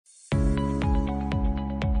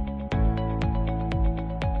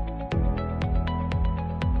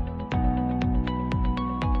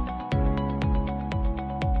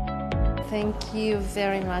Thank you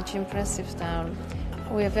very much. Impressive town.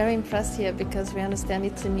 We are very impressed here because we understand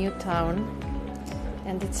it's a new town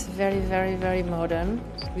and it's very, very, very modern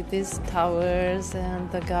with these towers and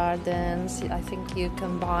the gardens. I think you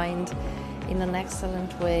combined in an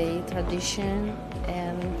excellent way tradition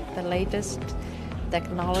and the latest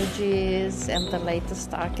technologies and the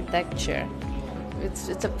latest architecture.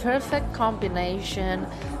 It's a perfect combination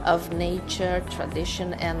of nature,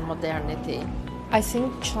 tradition and modernity. I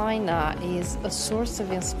think China is a source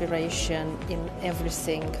of inspiration in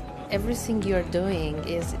everything. Everything you're doing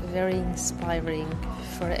is very inspiring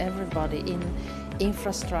for everybody in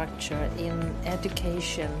infrastructure, in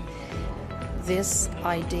education. This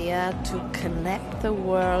idea to connect the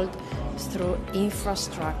world through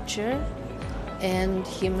infrastructure and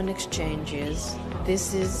human exchanges.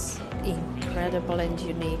 This is incredible and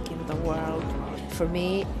unique in the world. For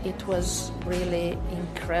me, it was really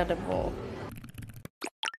incredible.